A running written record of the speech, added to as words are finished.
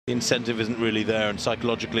The incentive isn't really there, and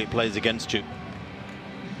psychologically it plays against you.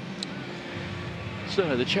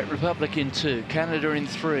 So the Czech Republic in 2, Canada in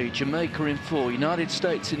 3, Jamaica in 4, United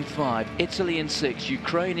States in 5, Italy in 6,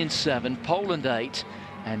 Ukraine in 7, Poland 8,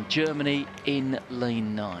 and Germany in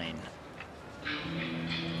lane 9.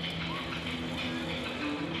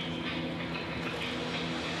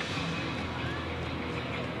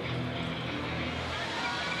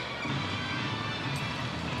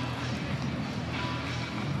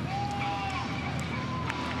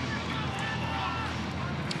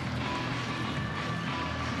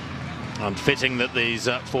 And fitting that these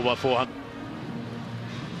 4x400.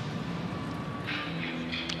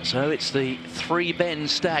 So it's the 3-bend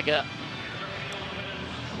stagger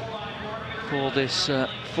for this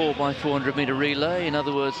 4x400 meter relay. In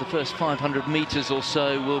other words, the first 500 meters or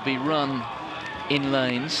so will be run in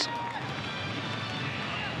lanes.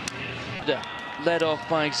 Led off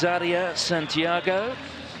by Xadia Santiago.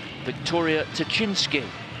 Victoria Tuchinski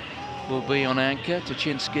will be on anchor.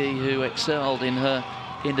 Tuchinski, who excelled in her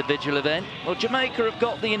individual event. Well, Jamaica have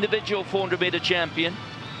got the individual 400-meter champion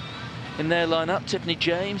in their lineup. Tiffany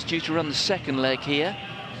James due to run the second leg here.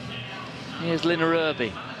 Here's Lina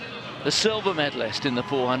Irby, the silver medalist in the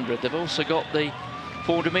 400. They've also got the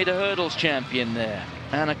 400-meter hurdles champion there,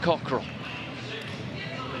 Anna Cockrell.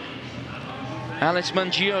 Alice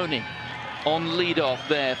Mangione on lead-off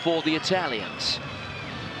there for the Italians.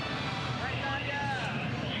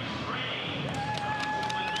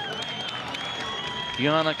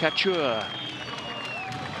 Yana Kachur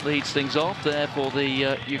leads things off there for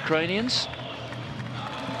the Ukrainians.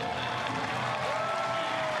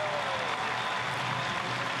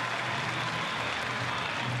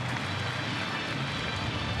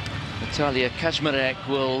 Natalia Kaczmarek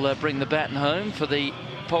will bring the baton home for the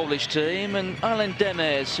Polish team, and Alain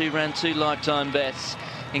Demers, who ran 2 lifetime bests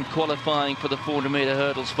in qualifying for the 400-meter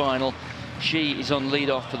hurdles final, she is on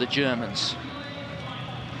lead-off for the Germans.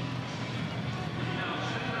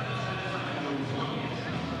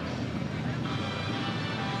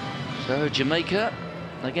 So Jamaica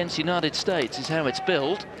against United States is how it's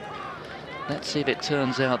built. Let's see if it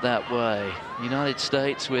turns out that way. United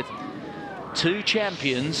States with 2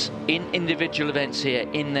 champions in individual events here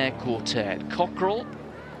in their quartet. Cockrell,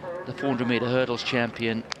 the 400-meter hurdles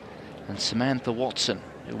champion, and Samantha Watson,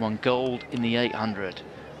 who won gold in the 800.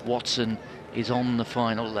 Watson is on the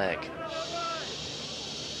final leg.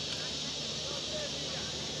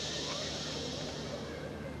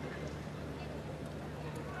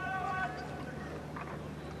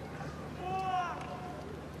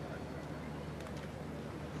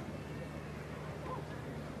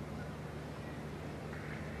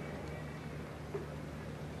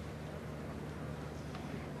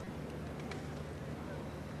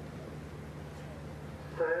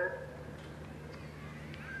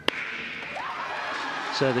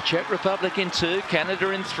 So the Czech Republic in 2,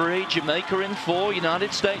 Canada in 3, Jamaica in 4,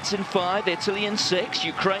 United States in 5, Italy in 6,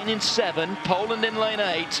 Ukraine in 7, Poland in lane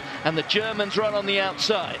 8, and the Germans run on the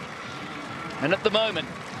outside. And at the moment,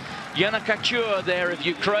 Yana Kachur there of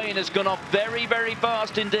Ukraine has gone off very, very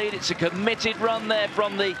fast indeed. It's a committed run there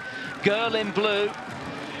from the girl in blue.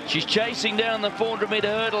 She's chasing down the 400-meter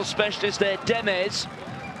hurdle specialist there, Demers.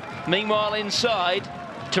 Meanwhile, inside,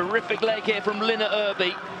 terrific leg here from Lina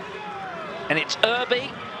Irby. And it's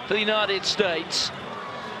Irby for the United States,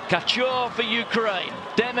 Kachur for Ukraine.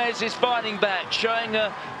 Demers is fighting back, showing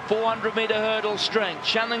her 400-meter hurdle strength.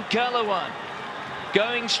 Shannon Calloway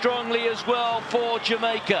going strongly as well for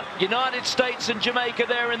Jamaica. United States and Jamaica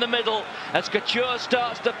there in the middle as Kachur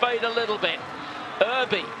starts to fade a little bit.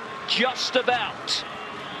 Irby just about.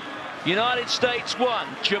 United States 1,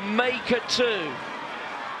 Jamaica 2,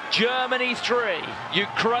 Germany 3,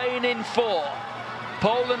 Ukraine in 4.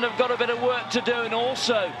 Poland have got a bit of work to do, and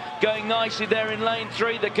also going nicely there in lane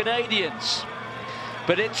 3, the Canadians.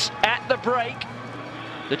 But it's at the break.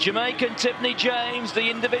 The Jamaican Tiffany James, the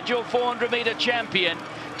individual 400-meter champion,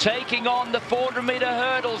 taking on the 400-meter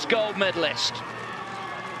hurdles gold medalist.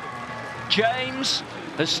 James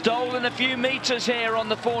has stolen a few meters here on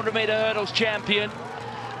the 400-meter hurdles champion.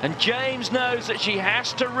 And James knows that she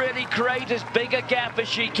has to really create as big a gap as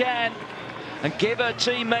she can and give her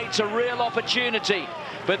teammates a real opportunity.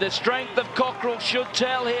 But the strength of Cockrell should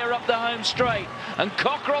tell here up the home straight. And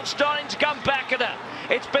Cockrell starting to come back at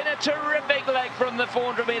her. It's been a terrific leg from the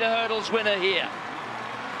 400-meter hurdles winner here.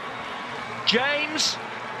 James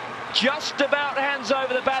just about hands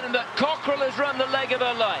over the baton, but Cockrell has run the leg of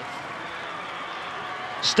her life.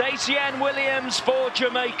 Stacey Ann Williams for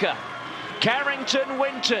Jamaica. Carrington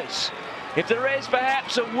Winters. If there is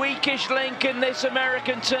perhaps a weakish link in this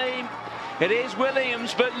American team, It is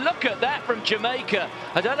Williams, but look at that from Jamaica.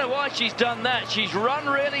 I don't know why she's done that. She's run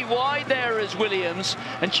really wide there as Williams,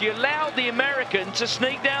 and she allowed the American to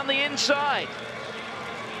sneak down the inside.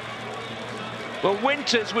 Well,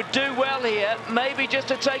 Winters would do well here, maybe just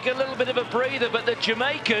to take a little bit of a breather, but the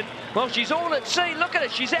Jamaican, well, she's all at sea. Look at her,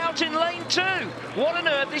 she's out in lane 2. What on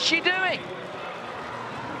earth is she doing?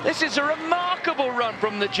 This is a remarkable run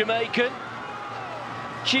from the Jamaican.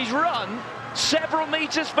 She's run several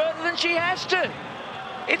meters further than she has to.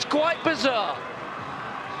 It's quite bizarre.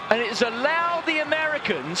 And it's allowed the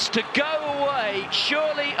Americans to go away,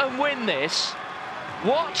 surely, and win this.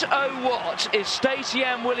 What, oh what, is Stacey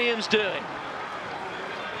Ann Williams doing?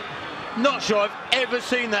 Not sure I've ever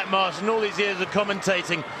seen that, Martin, all these years of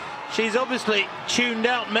commentating. She's obviously tuned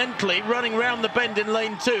out mentally, running round the bend in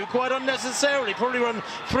lane 2, quite unnecessarily, probably run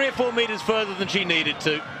 3 or 4 metres further than she needed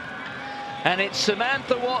to. And it's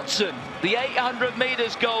Samantha Watson, the 800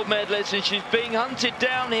 metres gold medalist, and she's being hunted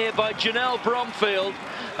down here by Janelle Bromfield.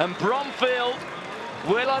 And Bromfield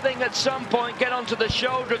will, I think, at some point get onto the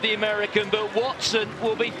shoulder of the American, but Watson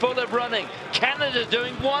will be full of running. Canada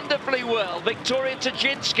doing wonderfully well. Victoria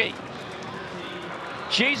Taczynski,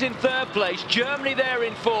 she's in 3rd place. Germany there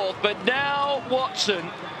in 4th, but now Watson,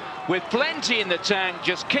 with plenty in the tank,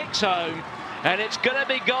 just kicks home, and it's going to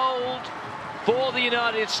be gold for the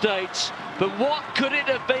United States. But what could it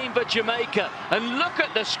have been for Jamaica? And look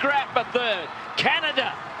at the scrap for 3rd.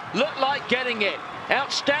 Canada looked like getting it.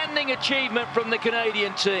 Outstanding achievement from the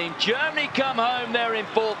Canadian team. Germany come home there in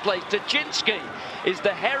 4th place. Taczynski is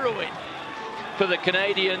the heroine for the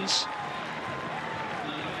Canadians.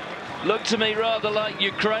 Looked to me rather like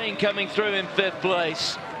Ukraine coming through in 5th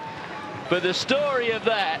place. But the story of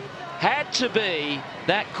that had to be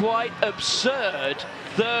that quite absurd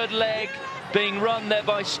 3rd leg being run there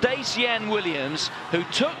by Stacey Ann Williams, who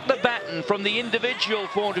took the baton from the individual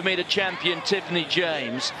 400-metre champion Tiffany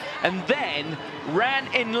James, and then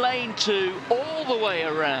ran in lane 2 all the way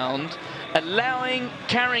around, allowing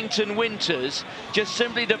Carrington Winters just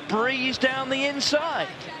simply to breeze down the inside.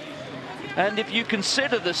 And if you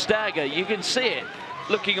consider the stagger, you can see it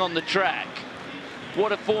looking on the track.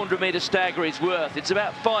 What a 400-metre stagger is worth. It's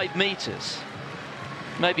about 5 metres,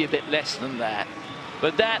 maybe a bit less than that.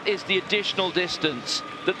 But that is the additional distance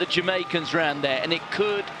that the Jamaicans ran there, and it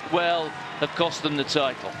could well have cost them the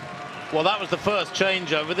title. Well, that was the first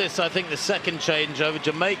changeover. This, I think, the second changeover.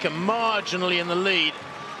 Jamaica marginally in the lead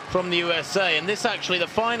from the USA, and this actually the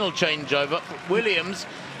final changeover. Williams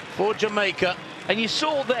for Jamaica. And you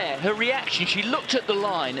saw there her reaction. She looked at the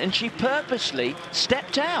line and she purposely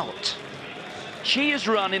stepped out. She has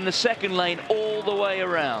run in the 2nd lane all the way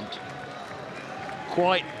around.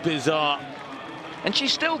 Quite bizarre. And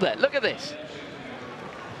she's still there. Look at this.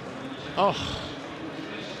 Oh.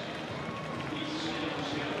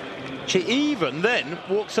 She even then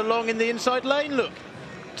walks along in the inside lane, look.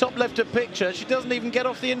 Top left of picture, she doesn't even get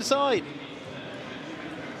off the inside.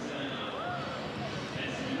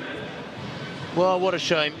 Well, what a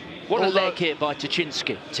shame. What a leg here by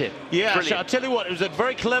Taczynski, Tim. Yeah, brilliant. I'll tell you what, it was a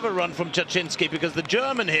very clever run from Taczynski, because the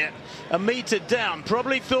German here, a metre down,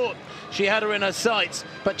 probably thought she had her in her sights,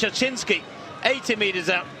 but Taczynski, 80 metres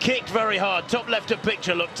out, kicked very hard. Top left of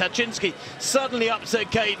picture, look, Taczynski suddenly ups her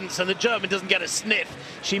cadence and the German doesn't get a sniff.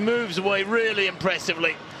 She moves away really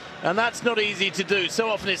impressively, and that's not easy to do. So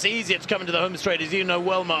often it's easier to come into the home straight, as you know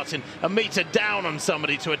well, Martin, a metre down on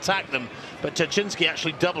somebody to attack them, but Taczynski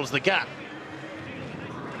actually doubles the gap.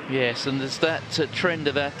 Yes, and there's that trend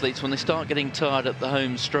of athletes when they start getting tired at the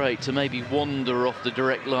home straight to maybe wander off the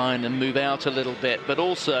direct line and move out a little bit, but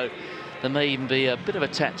also there may even be a bit of a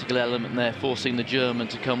tactical element there, forcing the German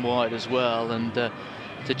to come wide as well. And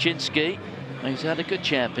Taczynski, who's had a good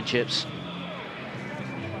championships,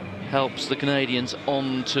 helps the Canadians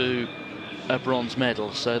on to a bronze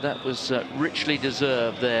medal. So that was richly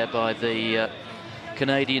deserved there by the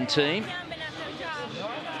Canadian team.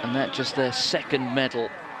 And that just their 2nd medal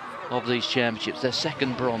of these championships, their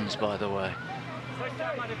 2nd bronze, by the way.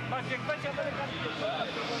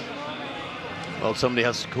 Well, somebody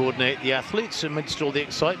has to coordinate the athletes amidst all the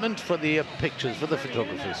excitement for the pictures, for the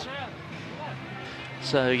photographers.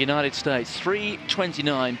 So United States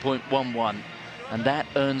 3:29.11, and that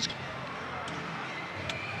earns